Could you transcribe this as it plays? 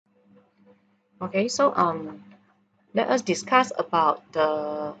Okay, so let us discuss about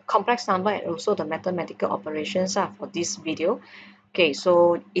the complex number and also the mathematical operations for this video. Okay,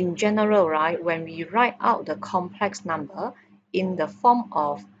 so in general, right, when we write out the complex number in the form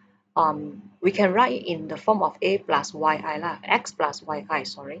of we can write it in the form of a plus yi lah, x plus yi,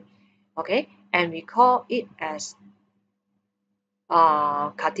 sorry. Okay, and we call it as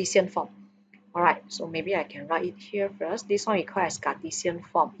Cartesian form. All right, so maybe I can write it here first. This one we call as Cartesian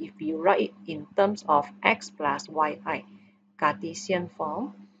form. If you write it in terms of x plus yi, Cartesian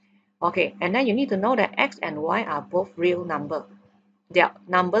form. Okay, and then you need to know that x and y are both real number. They are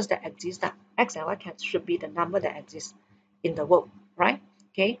numbers that exist. X and y should be the number that exists in the world, right?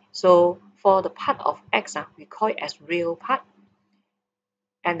 Okay, so for the part of x, we call it as real part.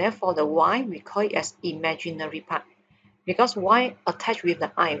 And then for the y, we call it as imaginary part. Because y attached with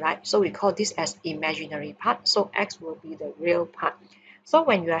the I, right? So we call this as imaginary part. So x will be the real part. So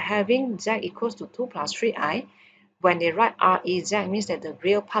when you are having z equals to 2 plus 3i, when they write rez means that the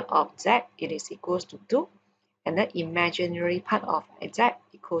real part of z it is equals to 2, and the imaginary part of z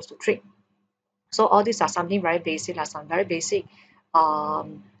equals to 3. So all these are something very basic, like some very basic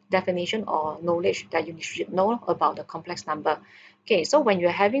definition or knowledge that you should know about the complex number. Okay, so when you're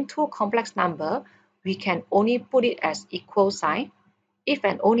having two complex number, we can only put it as equal sign if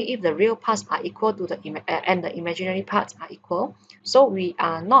and only if the real parts are equal to the and the imaginary parts are equal. So we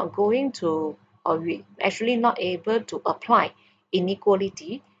are not going to, or we actually not able to apply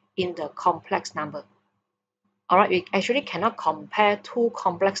inequality in the complex number. All right, we actually cannot compare two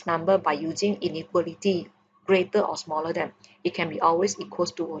complex number by using inequality greater or smaller than. It can be always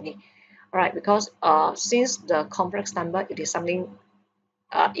equals to only. All right, because since the complex number it is something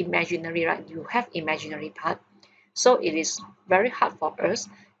imaginary, right? You have imaginary part, so it is very hard for us,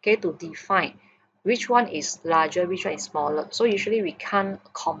 okay, to define which one is larger, which one is smaller. So usually we can't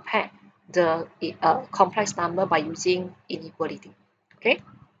compare the complex number by using inequality. Okay,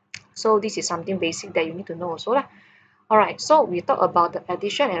 so this is something basic that you need to know also lah. All right, so we talk about the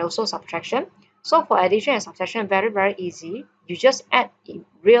addition and also subtraction. So for addition and subtraction, very easy. You just add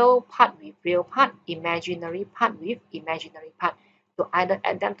real part with real part, imaginary part with imaginary part, to either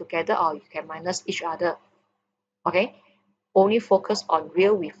add them together or you can minus each other. Okay, only focus on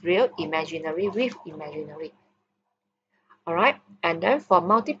real with real, imaginary with imaginary. All right, and then for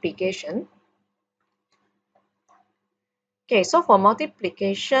multiplication. Okay, so for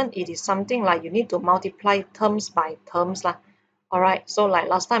multiplication, it is something like you need to multiply terms by terms lah. All right, so like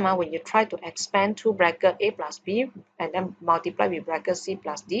last time when you try to expand two bracket a plus b and then multiply with bracket c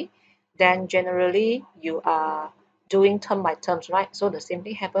plus d, then generally you are doing term by terms, right? So the same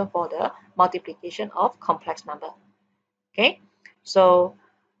thing happen for the multiplication of complex number. Okay, so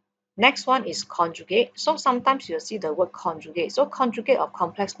next one is conjugate. So sometimes you'll see the word conjugate. So conjugate of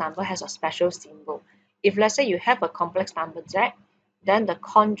complex number has a special symbol. If let's say you have a complex number z, then the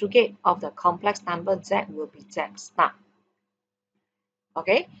conjugate of the complex number z will be z star.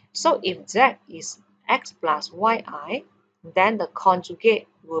 Okay, so if z is x plus yi, then the conjugate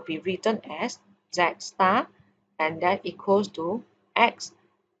will be written as z star and that equals to x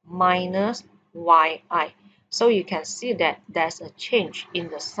minus yi. So you can see that there's a change in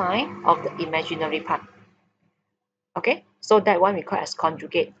the sign of the imaginary part. Okay, so that one we call as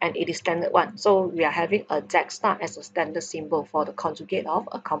conjugate and it is standard one. So we are having a z star as a standard symbol for the conjugate of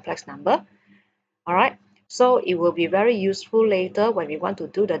a complex number. All right, so it will be very useful later when we want to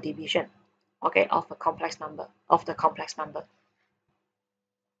do the division, okay, of a complex number, of the complex number.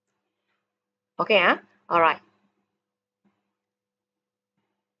 Okay, all right.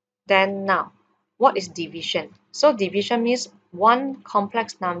 Then now, what is division? So division means one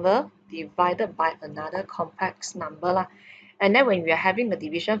complex number divided by another complex number lah. And then when we are having the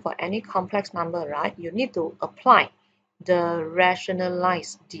division for any complex number, right, you need to apply the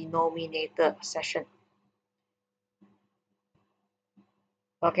rationalized denominator section.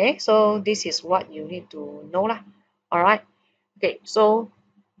 Okay, so this is what you need to know lah. All right. Okay, so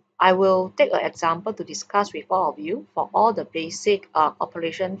I will take an example to discuss with all of you for all the basic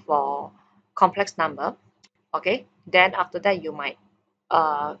operation for complex number. Okay, then after that you might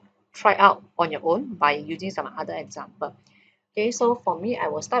try out on your own by using some other example. Okay, so for me, I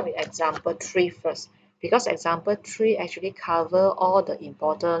will start with example 3 first because example 3 actually cover all the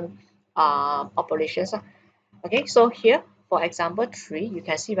important operations. Okay, so here for example 3, you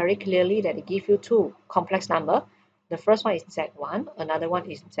can see very clearly that they give you two complex number. The first one is z1, another one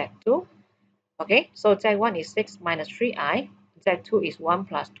is z2. Okay, so z1 is 6 minus 3i, z2 is 1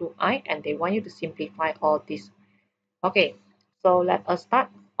 plus 2i, and they want you to simplify all this. Okay, so let us start.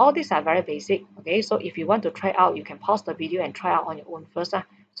 All these are very basic. Okay, so if you want to try out, you can pause the video and try out on your own first.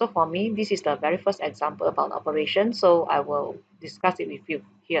 So for me, this is the very first example about operation, so I will discuss it with you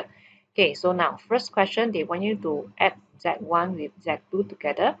here. Okay, so now first question, they want you to add z1 with z2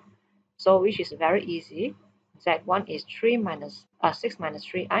 together. So which is very easy. Z1 is 6 minus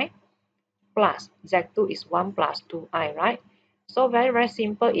 3i plus z2 is 1 plus 2i, right? So very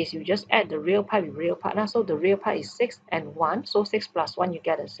simple is you just add the real part with real part. So the real part is 6 and 1. So 6 plus 1 you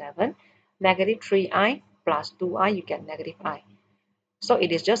get a 7. Negative 3i plus 2i you get negative I. So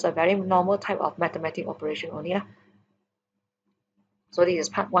it is just a very normal type of mathematical operation only. So this is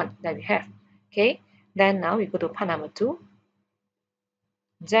part 1 that we have. Okay, then now we go to part number 2.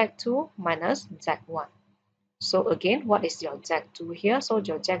 Z2 minus Z1. So again, what is your Z2 here? So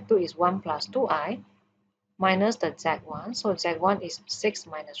your Z2 is 1 plus 2i minus the Z1. So Z1 is 6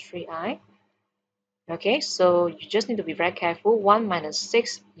 minus 3i. Okay, so you just need to be very careful. 1 minus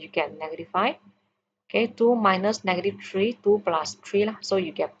 6, you get negative 5. Okay, 2 minus negative 3, 2 plus 3. So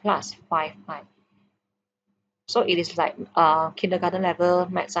you get plus 5i. So it is like kindergarten level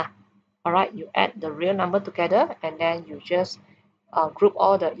maths. Alright, you add the real number together and then you just group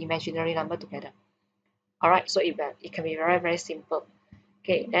all the imaginary number together. Alright, so it can be very simple.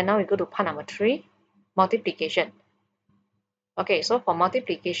 Okay, then now we go to part number 3, multiplication. Okay, so for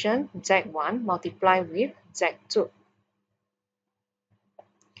multiplication, z1 multiply with z2.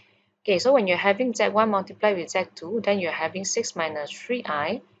 Okay, so when you're having z1 multiply with z2, then you're having 6 minus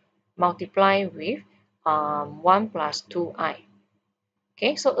 3i multiply with 1 plus 2i.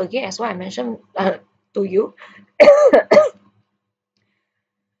 Okay, so again, as what I mentioned to you,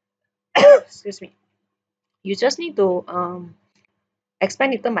 excuse me, you just need to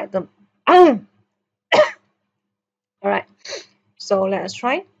expand it term by term. Alright, so let us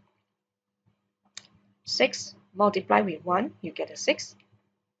try. 6 multiply with 1, you get a 6.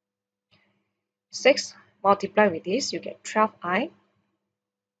 6 multiply with this, you get 12i.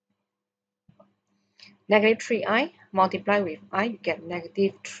 Negative 3i multiply with I, you get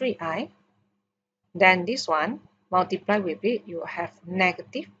negative 3i. Then this one multiply with it, you have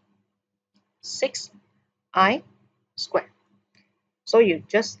negative 6i squared. So you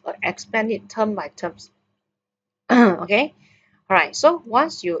just expand it term by terms. Okay, alright, so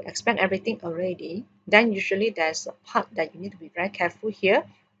once you expand everything already, then usually there's a part that you need to be very careful here.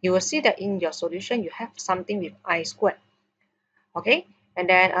 You will see that in your solution you have something with I squared. Okay, and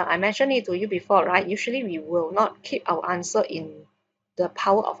then I mentioned it to you before, right? Usually we will not keep our answer in the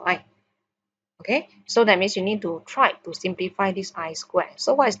power of I. Okay, so that means you need to try to simplify this I square.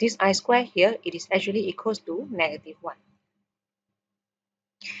 So what is this I square here? It is actually equals to negative 1.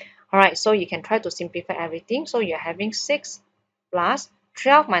 Alright, so you can try to simplify everything. So you're having 6 plus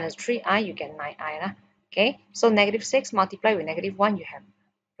 12 minus 3i, you get 9i. Okay, so negative 6 multiplied with negative 1, you have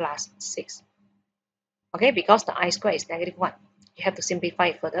plus 6. Okay, because the I square is negative 1. You have to simplify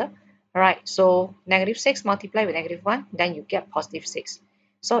it further. Alright, so negative 6 multiplied with negative 1, then you get positive 6.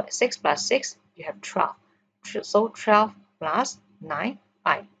 So 6 plus 6, you have 12. So 12 plus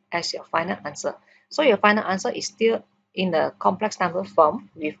 9i as your final answer. So your final answer is still in the complex number form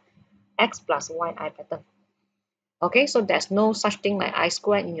with x plus yi pattern. Okay, so there's no such thing like I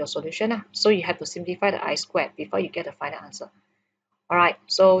squared in your solution. So you have to simplify the I squared before you get the final answer. Alright,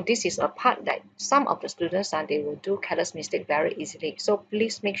 so this is a part that some of the students they will do careless mistake very easily. So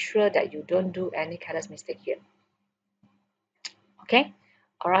please make sure that you don't do any careless mistake here. Okay,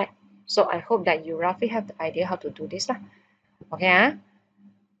 alright. So I hope that you roughly have the idea how to do this. Okay,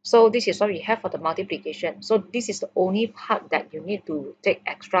 so this is what we have for the multiplication. So this is the only part that you need to take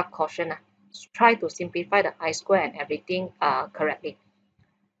extra caution. Try to simplify the I square and everything correctly.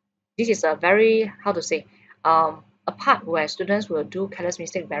 This is a very, how to say, a part where students will do careless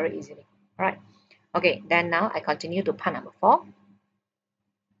mistake very easily. All right. Okay, then now I continue to part number 4.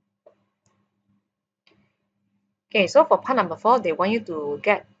 Okay, so for part number 4, they want you to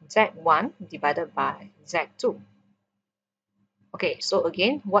get Z1 divided by Z2. Okay, so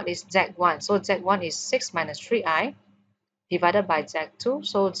again, what is Z1? So Z1 is 6 minus 3i divided by Z2.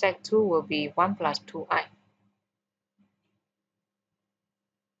 So Z2 will be 1 plus 2i.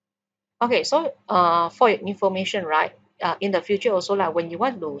 Okay, so for your information, right, in the future also, like when you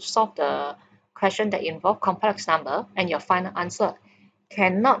want to solve the question that involve complex number and your final answer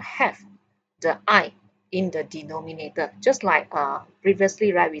cannot have the I in the denominator. Just like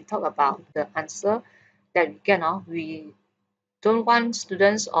previously, right, we talked about the answer that we get now. We don't want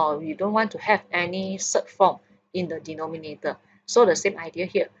students or we don't want to have any third form in the denominator. So the same idea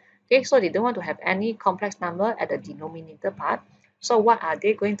here. Okay, so they don't want to have any complex number at the denominator part. So what are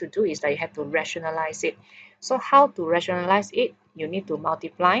they going to do is that you have to rationalize it. So how to rationalize it? You need to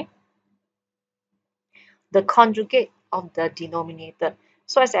multiply the conjugate of the denominator.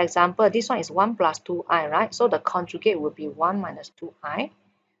 So as an example, this one is 1 plus 2i, right? So the conjugate will be 1 minus 2i.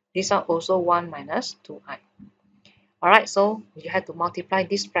 This one also 1 minus 2i. Alright, so you have to multiply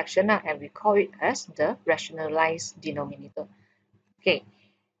this fraction and we call it as the rationalized denominator. Okay,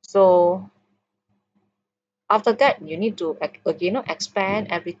 so after that, you need to again expand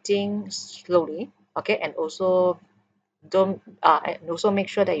everything slowly, okay, and also make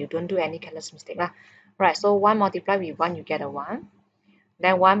sure that you don't do any careless mistake lah. Right, so 1 multiplied with 1, you get a 1.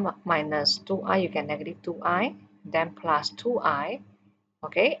 Then 1 minus 2i, you get negative 2i. Then plus 2i,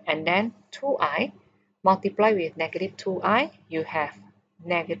 okay, and then 2i multiply with negative 2i, you have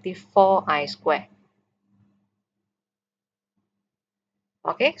negative 4i squared.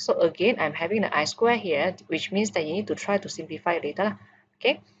 Okay, so again, I'm having the I square here, which means that you need to try to simplify it later.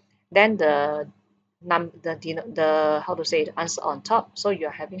 Okay, then the how to say the answer on top. So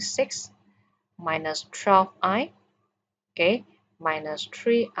you're having 6 minus 12i, okay, minus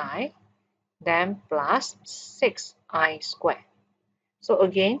 3i, then plus 6i squared. So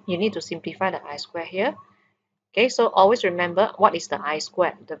again, you need to simplify the I square here. Okay, so always remember what is the I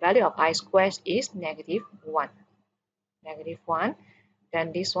squared. The value of I squared is negative 1. Negative 1.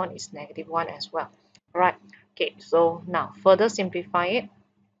 Then this one is negative 1 as well. Alright, okay, so now further simplify it.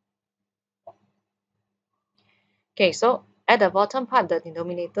 Okay, so at the bottom part, the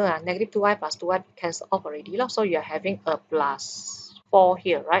denominator, negative 2i plus 2i cancel off already. So you're having a plus 4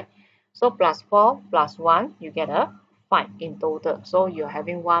 here, right? So plus 4 plus 1, you get a 5 in total. So you're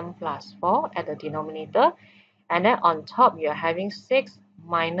having 1 plus 4 at the denominator. And then on top, you're having 6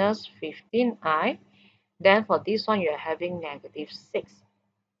 minus 15i. Then for this one, you're having negative 6.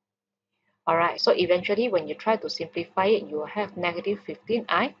 Alright, so eventually when you try to simplify it, you will have negative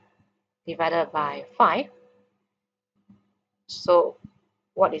 15i divided by 5. So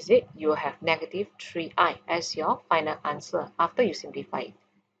what is it? You will have negative 3i as your final answer after you simplify it.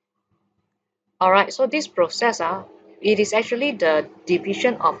 Alright, so this process, it is actually the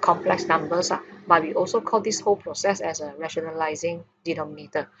division of complex numbers, but we also call this whole process as a rationalizing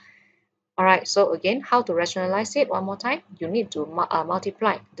denominator. Alright, so again, how to rationalize it? One more time, you need to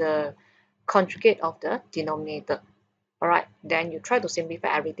multiply the conjugate of the denominator. Alright, then you try to simplify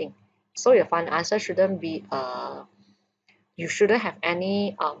everything. So your final answer shouldn't be you shouldn't have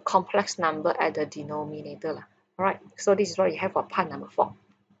any complex number at the denominator. Alright, so this is what you have for part number 4.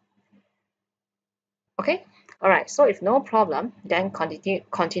 Okay, alright, so if no problem, then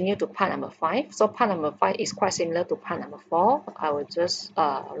continue to part number 5. So part number 5 is quite similar to part number 4. I will just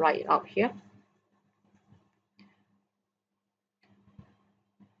write it out here.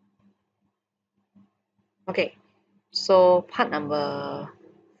 Okay, so part number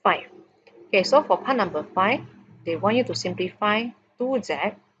 5. Okay, so for part number 5, they want you to simplify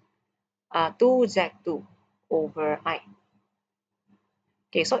 2z2 over I.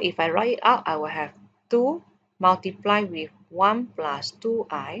 Okay, so if I write it out, I will have 2 multiplied with 1 plus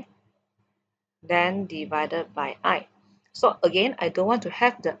 2i, then divided by I. So again, I don't want to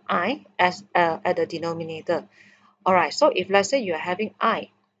have the I as at the denominator. Alright, so if let's say you're having I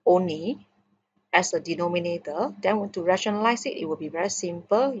only as a denominator, then to rationalize it, it will be very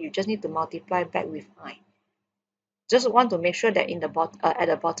simple. You just need to multiply back with I. Just want to make sure that in the at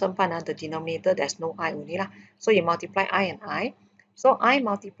the bottom part, the denominator, there's no I only lah. So you multiply I and I. So I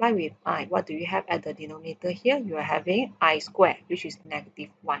multiply with I. What do you have at the denominator here? You are having I squared, which is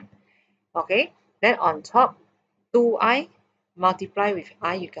negative 1. Okay. Then on top, 2I multiply with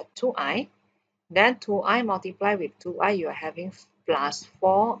I, you get 2I. Then 2I multiply with 2I, you are having plus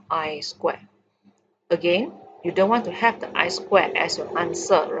 4I squared. Again, you don't want to have the I squared as your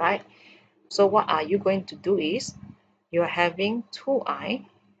answer, right? So what are you going to do is, you're having 2i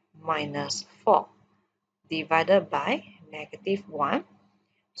minus 4 divided by negative 1.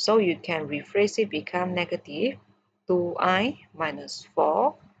 So you can rephrase it become negative 2i minus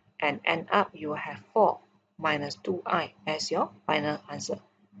 4 and end up you have 4 minus 2i as your final answer.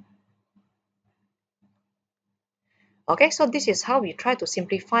 Okay, so this is how we try to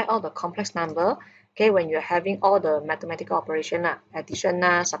simplify all the complex number. Okay, when you're having all the mathematical operation, addition,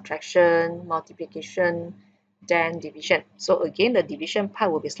 subtraction, multiplication, then division. So again, the division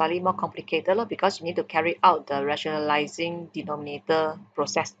part will be slightly more complicated because you need to carry out the rationalizing denominator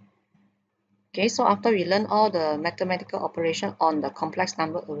process. Okay, so after we learn all the mathematical operation on the complex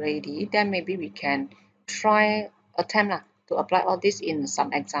number already, then maybe we can attempt to apply all this in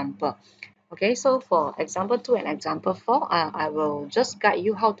some example. Okay, so for example 2 and example 4, I will just guide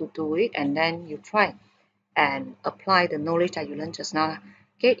you how to do it and then you try and apply the knowledge that you learned just now.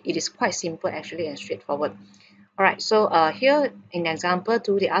 Okay, it is quite simple actually and straightforward. Alright, so here in example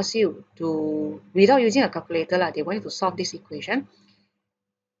 2, they ask you to, without using a calculator, they want you to solve this equation.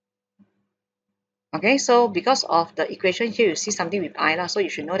 Okay, so because of the equation here, you see something with I lah, so you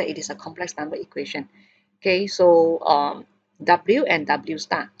should know that it is a complex number equation. Okay, so W and W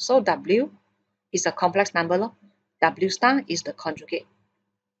star. So W is a complex number lor. W star is the conjugate.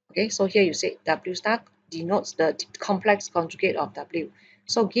 Okay, so here you say W star denotes the complex conjugate of W.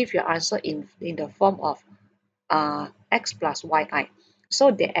 So give your answer in the form of x plus yi.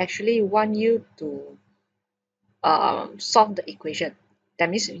 So they actually want you to solve the equation. That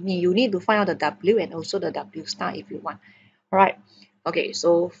means you need to find out the W and also the W star if you want. All right. Okay,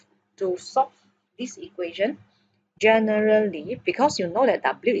 so to solve this equation, generally, because you know that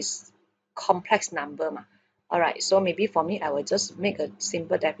W is complex number ma. All right, so maybe for me, I will just make a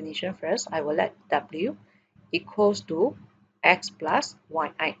simple definition first. I will let W equals to x plus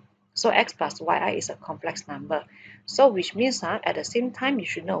yi. So x plus yi is a complex number. So which means at the same time, you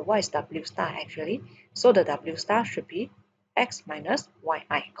should know what is W star actually. So the W star should be x minus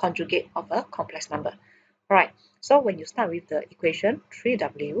yi, conjugate of a complex number. Alright, so when you start with the equation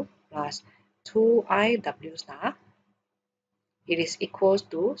 3w plus 2iw star, it is equals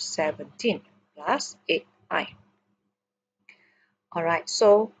to 17 plus 8i. Alright,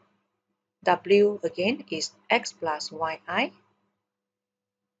 so w again is x plus yi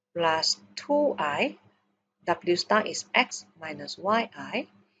plus 2i, w star is x minus yi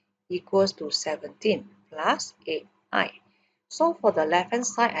equals to 17 plus 8i. So for the left hand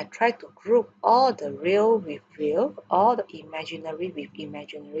side, I try to group all the real with real, all the imaginary with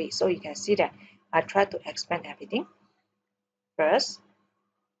imaginary. So you can see that I try to expand everything first.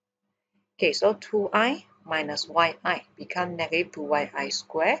 Okay, so 2i minus yi become negative 2yi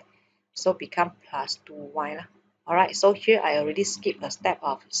square. So become plus 2y lah. Alright, so here I already skipped a step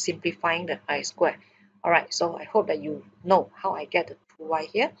of simplifying the I square. Alright, so I hope that you know how I get the 2y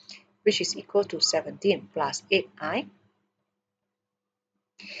here, which is equal to 17 plus 8i.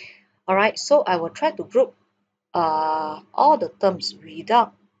 Alright, so I will try to group all the terms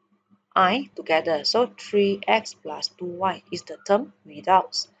without I together. So 3x plus 2y is the term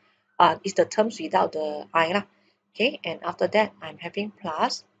without terms without the I lah. Okay, and after that I'm having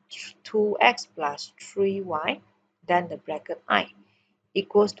plus 2x plus 3y, then the bracket I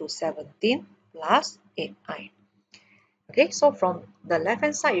equals to 17 plus 8i. Okay, so from the left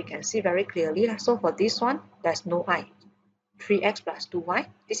hand side you can see very clearly lah. So for this one there's no I. 3x plus 2y,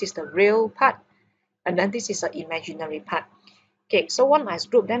 this is the real part, and then this is the imaginary part. Okay, so once I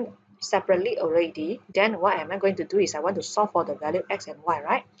group them separately already, then what am I going to do is I want to solve for the value x and y,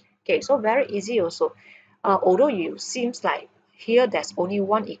 right? Okay, so very easy also. Although you seems like here there's only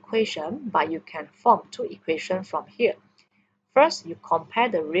one equation, but you can form two equations from here. First, you compare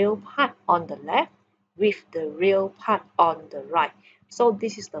the real part on the left with the real part on the right. So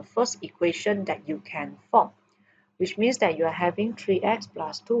this is the first equation that you can form, which means that you are having 3x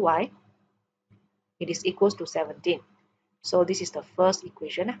plus 2y, it is equals to 17. So this is the first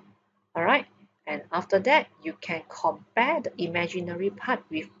equation. Alright, and after that, you can compare the imaginary part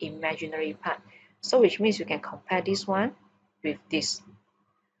with imaginary part. So which means you can compare this one with this.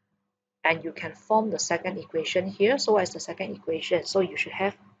 And you can form the second equation here. So what is the second equation? So you should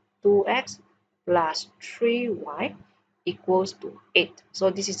have 2x plus 3y equals to 8. So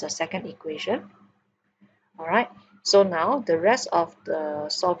this is the second equation. Alright, so now the rest of the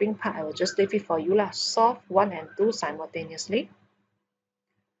solving part, I will just leave it for you lah. Solve 1 and 2 simultaneously.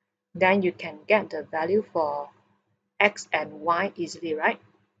 Then you can get the value for x and y easily, right?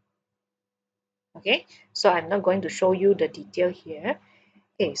 Okay, so I'm not going to show you the detail here.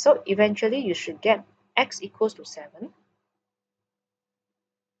 Okay, so eventually you should get x equals to 7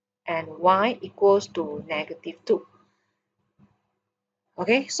 and y equals to negative 2.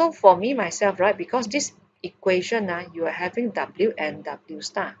 Okay, so for me myself, right, because this equation you are having w and w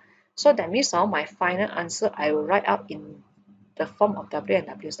star. So that means my final answer I will write out in the form of w and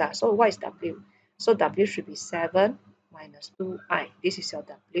w star. So what is w? So w should be 7 minus 2i. This is your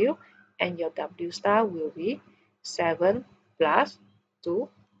w, and your w star will be 7 plus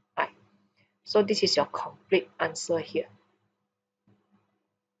 2i. So this is your complete answer here.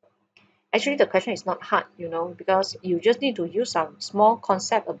 Actually, the question is not hard, because you just need to use some small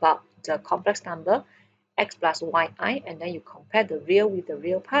concept about the complex number x plus yi, and then you compare the real with the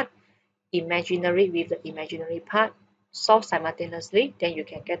real part, imaginary with the imaginary part, solve simultaneously, then you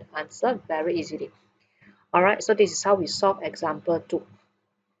can get the answer very easily. Alright, so this is how we solve example 2.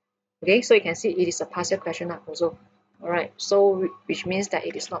 Okay, so you can see it is a partial question also. Alright, so which means that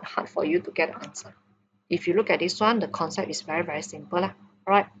it is not hard for you to get the answer. If you look at this one, the concept is very, very simple.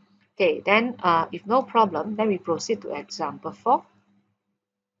 Alright, okay, then if no problem, then we proceed to example 4.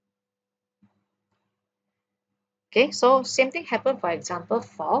 Okay, so same thing happened for example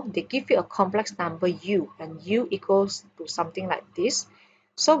 4. They give you a complex number u and u equals to something like this.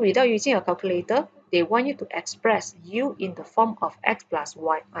 So without using a calculator, they want you to express u in the form of x plus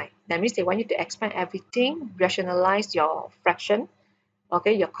yi. That means they want you to expand everything, rationalize your fraction,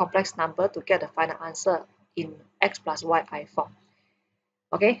 okay, your complex number to get the final answer in x plus yi form.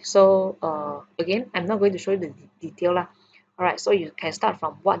 Okay, so again, I'm not going to show you the detail lah. All right, so you can start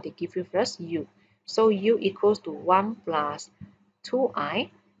from what they give you first, u. So u equals to 1 plus 2i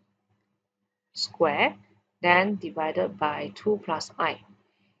square, then divided by 2 plus I.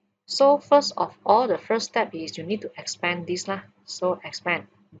 So first of all, the first step is you need to expand this lah. So expand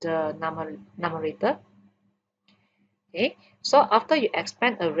the numerator. Okay, so after you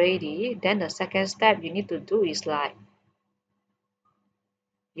expand already, then the second step you need to do is like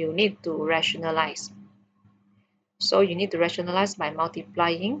you need to rationalize. So you need to rationalize by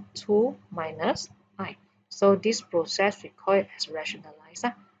multiplying 2 minus I. So this process we call it as rationalize.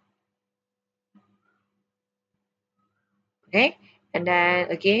 Okay, and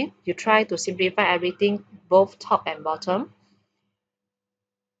then again you try to simplify everything both top and bottom.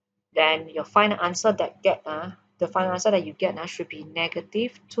 Then your final answer that get the final answer that you get should be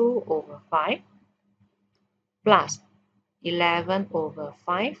negative 2 over 5 plus 11 over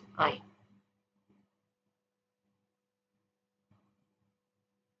 5i.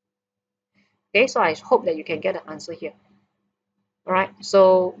 Okay, so I hope that you can get the answer here. Alright,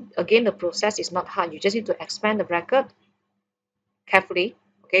 so again the process is not hard. You just need to expand the bracket carefully.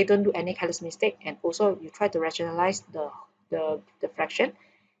 Okay, don't do any careless mistake, and also you try to rationalize the fraction,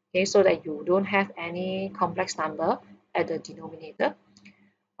 okay, so that you don't have any complex number at the denominator.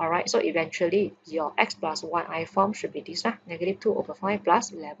 Alright, so eventually your x plus yi form should be this, negative 2 over 5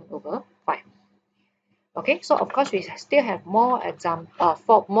 plus 11 over 5. Okay, so of course we still have more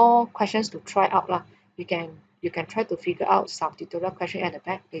for more questions to try out lah. You can try to figure out some tutorial question at the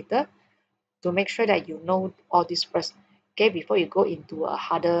back later to make sure that you know all this first, okay, before you go into a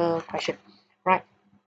harder question, right?